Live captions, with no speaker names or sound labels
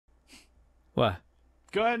What?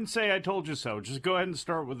 Go ahead and say I told you so. Just go ahead and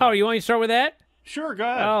start with Oh, you want me to start with that? Sure, go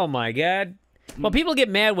ahead. Oh, my God. Well, people get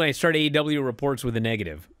mad when I start AEW reports with a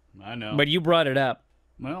negative. I know. But you brought it up.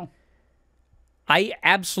 Well, I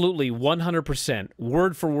absolutely 100%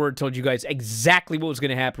 word for word told you guys exactly what was going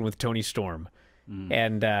to happen with Toni Storm.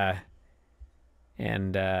 And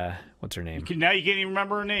what's her name? now you can't even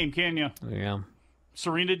remember her name, can you? Yeah.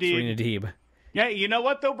 Serena Deeb. Serena Deeb. Yeah, you know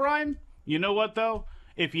what though, Brian? You know what though?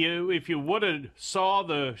 If you would have saw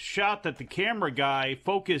the shot that the camera guy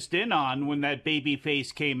focused in on when that baby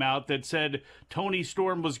face came out that said Toni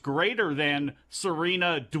Storm was greater than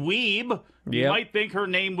Serena Dweeb, you might think her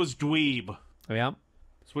name was Dweeb. Yeah.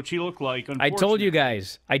 That's what she looked like. I told you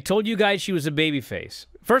guys. I told you guys she was a babyface.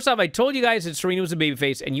 First off, I told you guys that Serena was a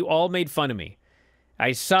babyface, and you all made fun of me.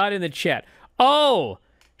 I saw it in the chat. Oh,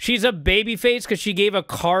 she's a babyface because she gave a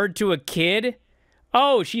card to a kid?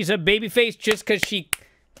 Oh, she's a babyface just because she...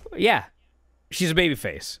 Yeah, she's a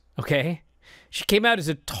babyface, okay? She came out as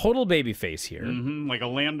a total babyface here. Like a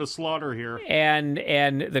lamb to slaughter here. And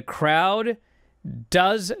the crowd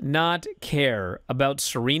does not care about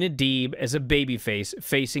Serena Deeb as a babyface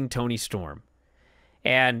facing Toni Storm.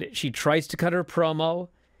 And she tries to cut her promo,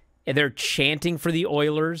 and they're chanting for the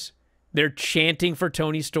Oilers. They're chanting for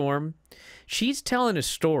Toni Storm. She's telling a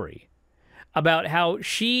story about how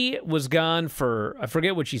she was gone for, I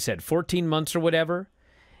forget what she said, 14 months or whatever.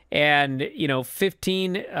 And,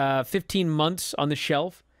 15 months on the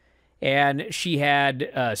shelf. And she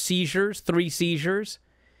had seizures, 3 seizures.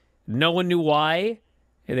 No one knew why.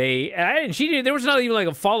 There was not even like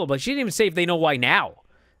a follow-up. Like, she didn't even say if they know why now.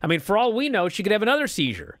 I mean, for all we know, she could have another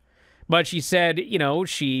seizure. But she said,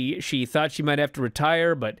 she thought she might have to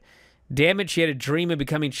retire, but damn it, she had a dream of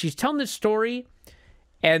becoming... She's telling this story,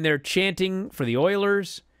 and they're chanting for the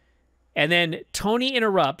Oilers. And then Toni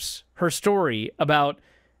interrupts her story about,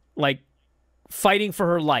 like, fighting for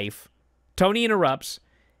her life. Toni interrupts,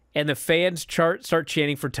 and the fans start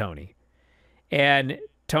chanting for Toni. And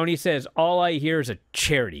Toni says, all I hear is a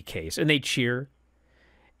charity case. And they cheer.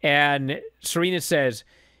 And Serena says,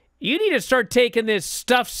 you need to start taking this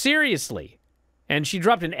stuff seriously. And she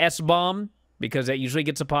dropped an S-bomb, because that usually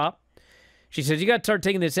gets a pop. She says, you got to start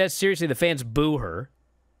taking this S seriously. The fans boo her.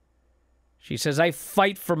 She says, I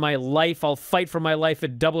fight for my life. I'll fight for my life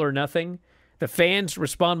at Double or Nothing. The fans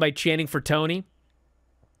respond by chanting for Toni.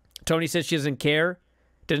 Toni says she doesn't care.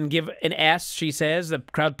 Doesn't give an S, she says. The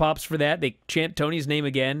crowd pops for that. They chant Toni's name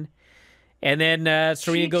again. And then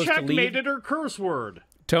Serena goes to leave. She checkmated her curse word.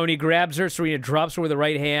 Toni grabs her. Serena drops her with the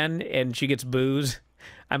right hand, and she gets boos.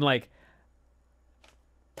 I'm like...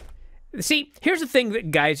 See, here's the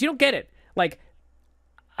thing, guys. You don't get it. Like,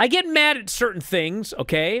 I get mad at certain things,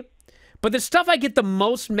 okay? But the stuff I get the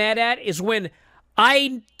most mad at is when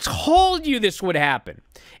I told you this would happen.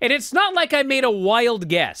 And it's not like I made a wild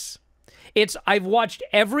guess. It's I've watched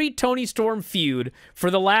every Toni Storm feud for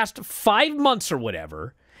the last 5 months or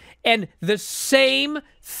whatever, and the same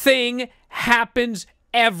thing happens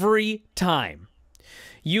every time.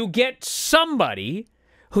 You get somebody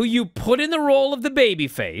who you put in the role of the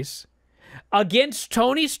babyface against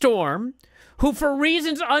Toni Storm, who for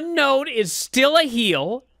reasons unknown is still a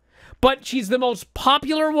heel, but she's the most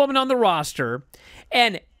popular woman on the roster,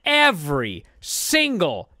 and every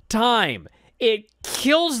single time it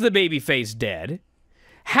kills the babyface dead.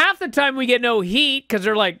 Half the time we get no heat because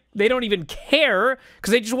they're like, they don't even care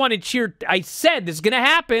because they just want to cheer. I said this is going to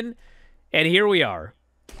happen, and here we are.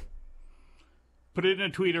 Put it in a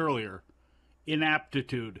tweet earlier.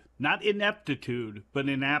 Inaptitude. Not ineptitude, but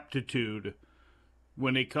inaptitude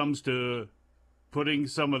when it comes to putting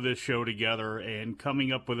some of this show together and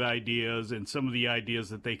coming up with ideas and some of the ideas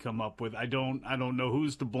that they come up with. I don't know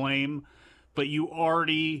who's to blame, but you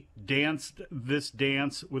already danced this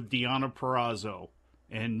dance with Deonna Purrazzo.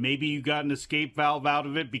 And maybe you got an escape valve out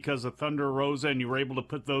of it because of Thunder Rosa and you were able to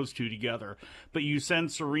put those two together. But you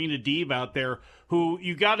send Serena Deeb out there, who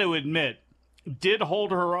you got to admit did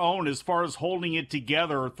hold her own as far as holding it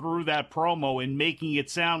together through that promo and making it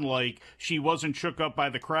sound like she wasn't shook up by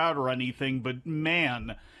the crowd or anything. But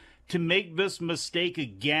man, to make this mistake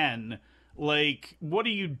again, like, what are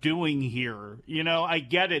you doing here? You know, I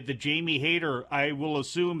get it. The Jamie Hayter, I will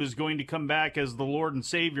assume, is going to come back as the Lord and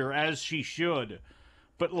Savior, as she should.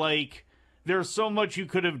 But, like, there's so much you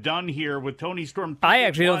could have done here with Toni Storm. I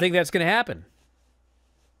actually don't think that's going to happen.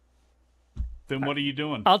 Then what are you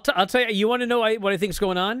doing? I'll tell you. You want to know what I think's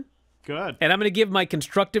going on? Good. And I'm going to give my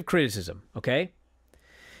constructive criticism, okay?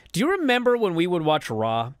 Do you remember when we would watch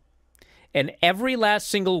Raw, and every last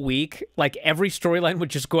single week, like, every storyline would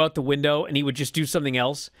just go out the window, and he would just do something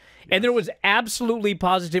else? Yes. And there was absolutely,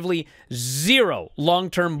 positively zero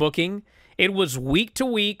long-term booking. It was week to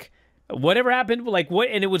week. Whatever happened, like what,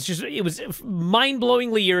 and it was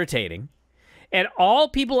mind-blowingly irritating. And all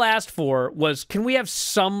people asked for was, can we have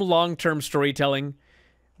some long-term storytelling?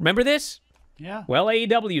 Remember this? Yeah. Well,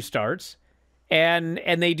 AEW starts, and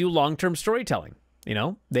they do long-term storytelling. You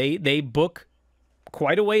know, they book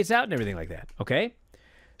quite a ways out and everything like that. Okay,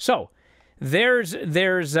 so there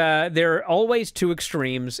are always two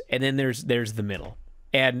extremes, and then there's the middle.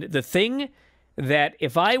 And the thing that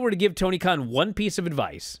if I were to give Tony Khan one piece of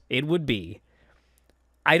advice, it would be,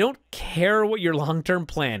 I don't care what your long-term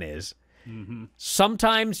plan is. Mm-hmm.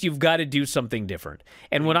 Sometimes you've got to do something different.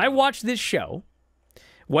 And when I watched this show,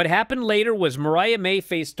 what happened later was Mariah May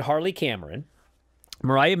faced Harley Cameron.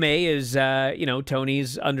 Mariah May is,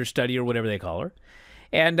 Tony's understudy or whatever they call her.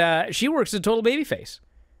 And she works as a total babyface.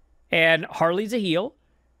 And Harley's a heel.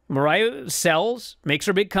 Mariah sells, makes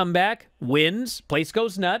her big comeback, wins, place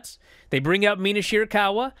goes nuts. They bring out Mina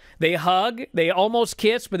Shirakawa. They hug. They almost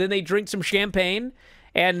kiss, but then they drink some champagne.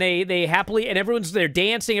 And they happily, and everyone's there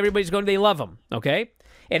dancing. Everybody's going, they love them, okay?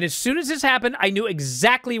 And as soon as this happened, I knew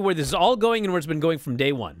exactly where this is all going and where it's been going from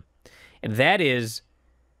day one. And that is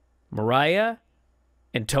Mariah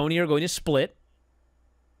and Tony are going to split,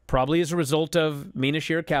 probably as a result of Mina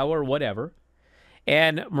Shirakawa or whatever.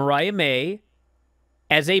 And Mariah May,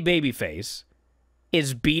 as a babyface,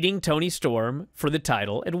 is beating Toni Storm for the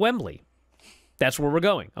title at Wembley. That's where we're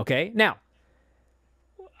going, okay? Now,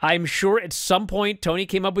 I'm sure at some point Tony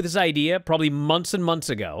came up with this idea, probably months and months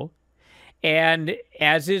ago. And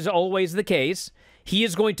as is always the case, he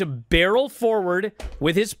is going to barrel forward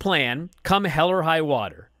with his plan come hell or high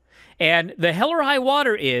water. And the hell or high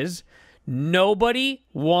water is nobody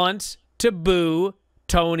wants to boo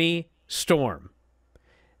Toni Storm.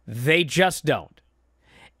 They just don't.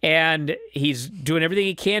 And he's doing everything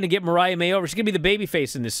he can to get Mariah May over. She's going to be the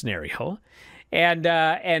babyface in this scenario. And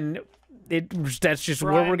that's just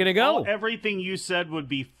Bryan, where we're going to go. Everything you said would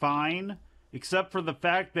be fine, except for the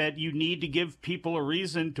fact that you need to give people a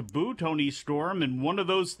reason to boo Toni Storm. And one of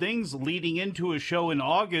those things leading into a show in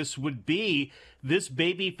August would be this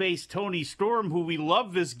babyface Toni Storm, who we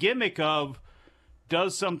love this gimmick of,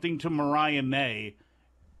 does something to Mariah May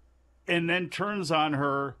and then turns on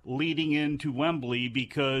her leading into Wembley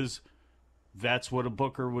because that's what a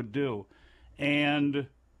booker would do. And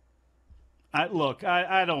I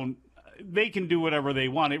don't, they can do whatever they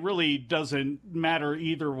want. It really doesn't matter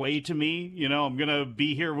either way to me. You know, I'm going to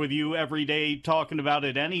be here with you every day talking about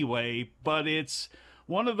it anyway, but it's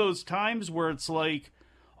one of those times where it's like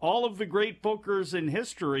all of the great bookers in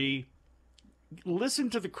history listen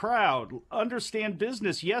to the crowd, understand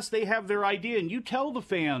business. Yes, they have their idea, and you tell the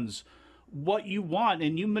fans what you want,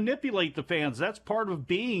 and you manipulate the fans. That's part of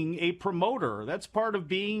being a promoter. That's part of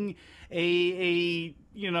being a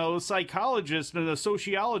psychologist and a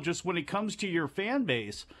sociologist when it comes to your fan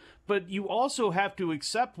base. But you also have to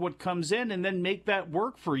accept what comes in and then make that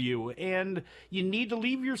work for you. And you need to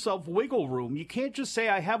leave yourself wiggle room. You can't just say,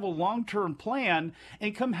 I have a long-term plan,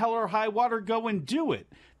 and come hell or high water, go and do it.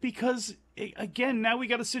 Because, again, now we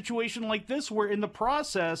got a situation like this where in the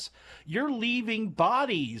process, you're leaving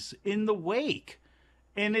bodies in the wake.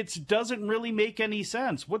 And it doesn't really make any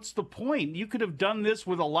sense. What's the point? You could have done this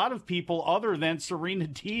with a lot of people other than Serena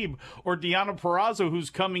Deeb or Deonna Purrazzo, who's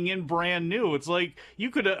coming in brand new. It's like you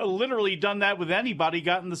could have literally done that with anybody,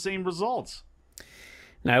 gotten the same results.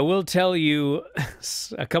 Now, I will tell you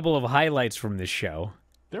a couple of highlights from this show.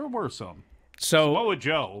 There were some. So, Samoa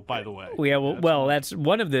Joe, by the way. Yeah, that's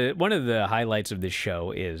one of the highlights of this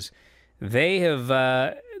show is they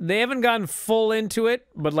haven't gone full into it,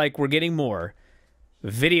 but like we're getting more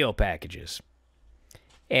video packages.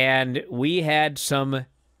 And we had some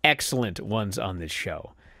excellent ones on this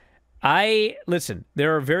show. Listen,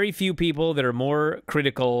 there are very few people that are more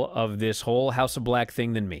critical of this whole House of Black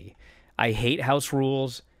thing than me. I hate house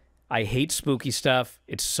rules. I hate spooky stuff.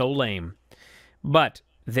 It's so lame. But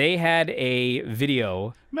they had a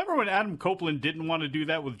video. Remember when Adam Copeland didn't want to do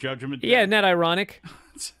that with Judgment Day? Yeah, isn't that ironic?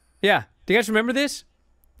 Yeah. Do you guys remember this?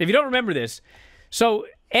 If you don't remember this, so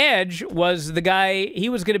Edge was the guy, he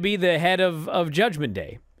was going to be the head of Judgment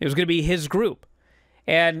Day. It was going to be his group.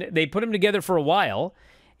 And they put him together for a while,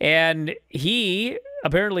 and he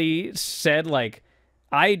apparently said, like,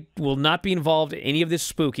 I will not be involved in any of this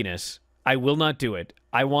spookiness. I will not do it.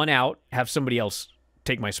 I want out, have somebody else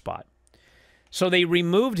take my spot. So they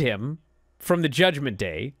removed him from the Judgment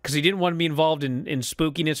Day because he didn't want to be involved in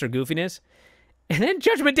spookiness or goofiness. And then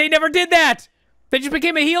Judgment Day never did that. They just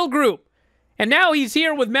became a heel group. And now he's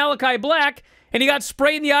here with Malachi Black, and he got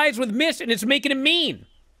sprayed in the eyes with mist, and it's making him mean.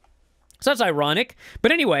 So that's ironic.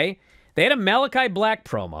 But anyway, they had a Malachi Black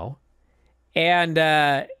promo, and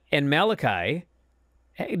And Malachi,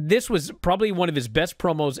 this was probably one of his best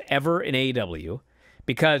promos ever in AEW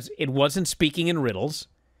because it wasn't speaking in riddles.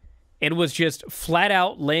 It was just flat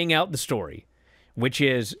out laying out the story, which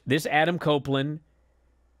is this Adam Copeland,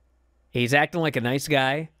 he's acting like a nice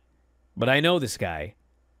guy, but I know this guy,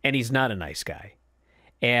 and he's not a nice guy.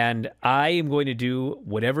 And I am going to do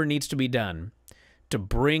whatever needs to be done to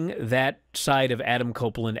bring that side of Adam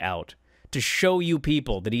Copeland out, to show you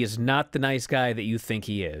people that he is not the nice guy that you think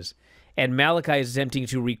he is. And Malachi is attempting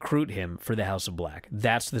to recruit him for the House of Black.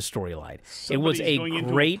 That's the storyline. It was a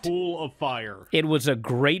great pool of fire. It was a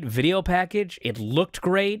great video package. It looked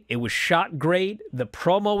great. It was shot great. The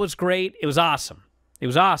promo was great. It was awesome. It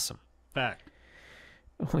was awesome. Fact.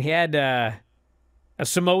 We had a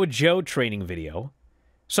Samoa Joe training video.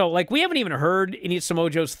 So, like, we haven't even heard any of Samoa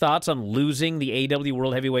Joe's thoughts on losing the AEW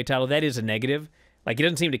World Heavyweight title. That is a negative. Like, he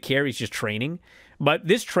doesn't seem to care. He's just training. But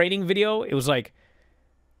this training video, it was like,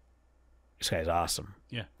 this guy's awesome.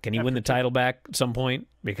 Yeah. Can he win the title back at some point?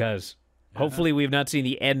 Because hopefully we've not seen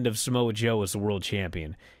the end of Samoa Joe as the world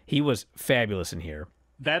champion. He was fabulous in here.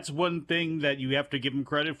 That's one thing that you have to give him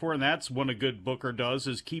credit for, and that's what a good booker does,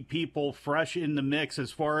 is keep people fresh in the mix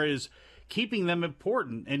as far as keeping them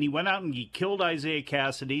important. And he went out and he killed Isaiah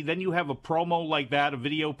Cassidy. Then you have a promo like that, a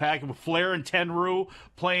video pack with Flair and Tenryu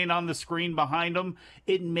playing on the screen behind him.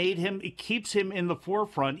 It keeps him in the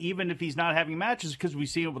forefront, even if he's not having matches, because we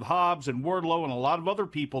see it with Hobbs and Wardlow and a lot of other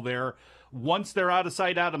people there. Once they're out of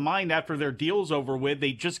sight, out of mind, after their deal's over with,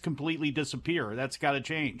 they just completely disappear. That's got to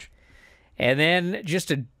change. And then just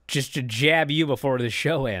to jab you before the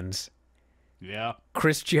show ends. Yeah.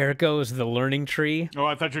 Chris Jericho's The Learning Tree. Oh,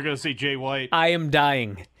 I thought you were going to say Jay White. I am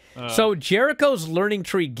dying. So Jericho's Learning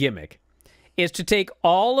Tree gimmick is to take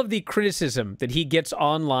all of the criticism that he gets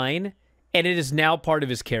online, and it is now part of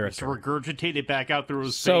his character. Just regurgitate it back out through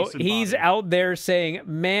his face. So he's body. Out there saying,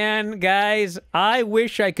 man, guys, I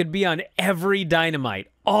wish I could be on every Dynamite,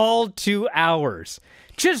 all 2 hours.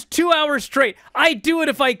 Just 2 hours straight. I'd do it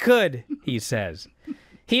if I could, he says.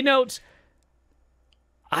 He notes,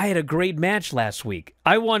 I had a great match last week.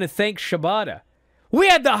 I want to thank Shibata. We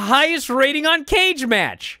had the highest rating on Cage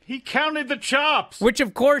Match. He counted the chops. Which,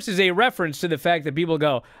 of course, is a reference to the fact that people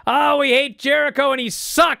go, oh, we hate Jericho and he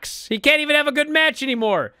sucks. He can't even have a good match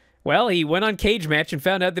anymore. Well, he went on Cage Match and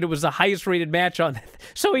found out that it was the highest rated match on.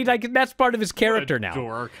 So that's part of his character now.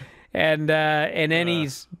 Dork. And then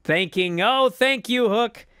he's thanking, oh, thank you,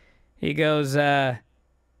 Hook. He goes, we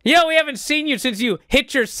haven't seen you since you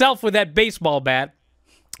hit yourself with that baseball bat.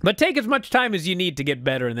 But take as much time as you need to get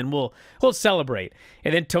better, and then we'll celebrate.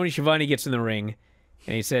 And then Tony Schiavone gets in the ring,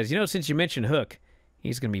 and he says, since you mentioned Hook,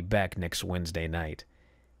 he's going to be back next Wednesday night.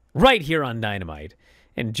 Right here on Dynamite.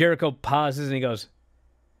 And Jericho pauses, and he goes,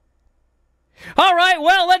 all right,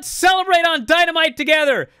 well, let's celebrate on Dynamite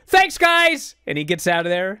together. Thanks, guys. And he gets out of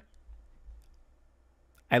there.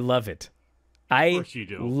 I love it. Of course you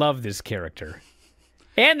do. Love this character.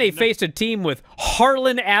 And they faced a team with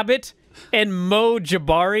Harlan Abbott and Mo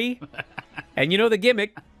Jabari. And you know the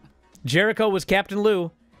gimmick. Jericho was Captain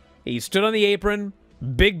Lou. He stood on the apron.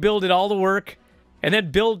 Big Bill did all the work. And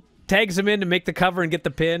then Bill tags him in to make the cover and get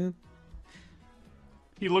the pin.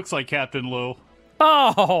 He looks like Captain Lou.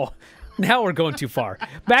 Oh, now we're going too far.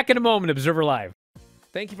 Back in a moment, Observer Live.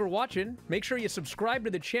 Thank you for watching. Make sure you subscribe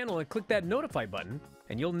to the channel and click that notify button,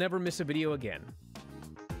 and you'll never miss a video again.